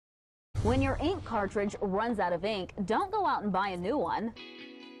When your ink cartridge runs out of ink, don't go out and buy a new one.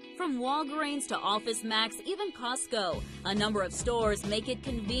 From Walgreens to Office Max, even Costco, a number of stores make it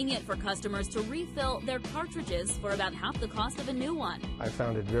convenient for customers to refill their cartridges for about half the cost of a new one. I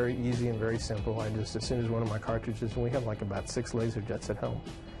found it very easy and very simple. As soon as one of my cartridges, and we have like about 6 laser jets at home,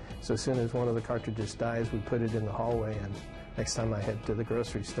 so as soon as one of the cartridges dies, we put it in the hallway, and next time I head to the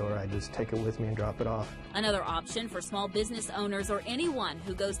grocery store, I just take it with me and drop it off. Another option for small business owners or anyone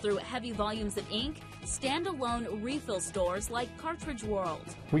who goes through heavy volumes of ink, standalone refill stores like Cartridge World.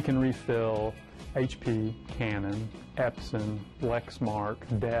 We can refill HP, Canon, Epson, Lexmark,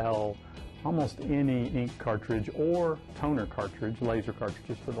 Dell, almost any ink cartridge or toner cartridge, laser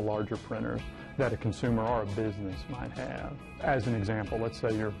cartridges for the larger printers that a consumer or a business might have. As an example, let's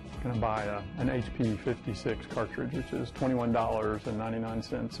say you're going to buy an HP 56 cartridge, which is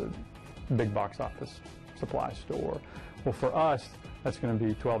 $21.99 at a big box office supply store. Well, for us, that's going to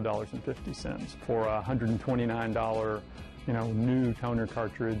be $12.50. For a $129, new toner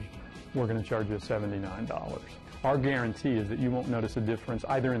cartridge, we're going to charge you $79. Our guarantee is that you won't notice a difference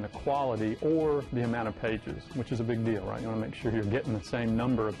either in the quality or the amount of pages, which is a big deal, right? You want to make sure you're getting the same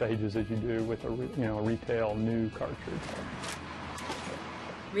number of pages as you do with a retail new cartridge.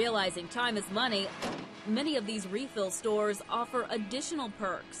 Realizing time is money, many of these refill stores offer additional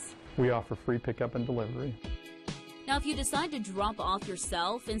perks. We offer free pickup and delivery. Now, if you decide to drop off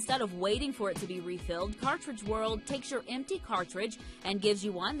yourself, instead of waiting for it to be refilled, Cartridge World takes your empty cartridge and gives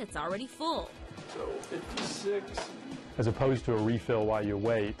you one that's already full. So 56. As opposed to a refill while you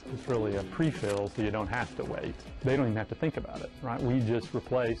wait, it's really a pre-fill so you don't have to wait. They don't even have to think about it, right? We just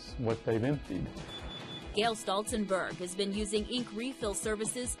replace what they've emptied. Gail Stolzenberg has been using ink refill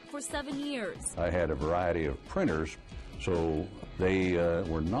services for 7 years. I had a variety of printers, so they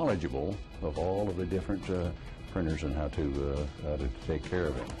were knowledgeable of all of the different printers and how to take care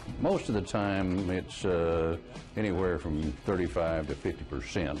of it. Most of the time, it's anywhere from 35 to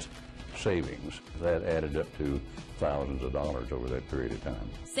 50% savings. That added up to thousands of dollars over that period of time.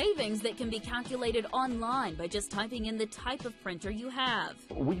 Savings that can be calculated online by just typing in the type of printer you have.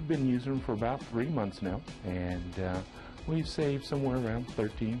 We've been using them for about 3 months now, and we've saved somewhere around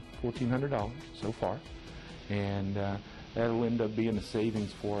 $1,400 so far, and that'll end up being a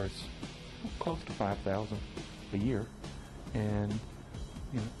savings for us close to $5,000 a year, and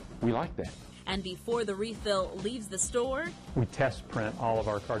we like that. And before the refill leaves the store, we test print all of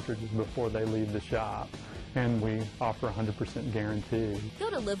our cartridges before they leave the shop, and we offer a 100% guarantee. Go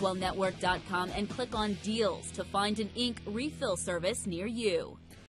to livewellnetwork.com and click on Deals to find an ink refill service near you.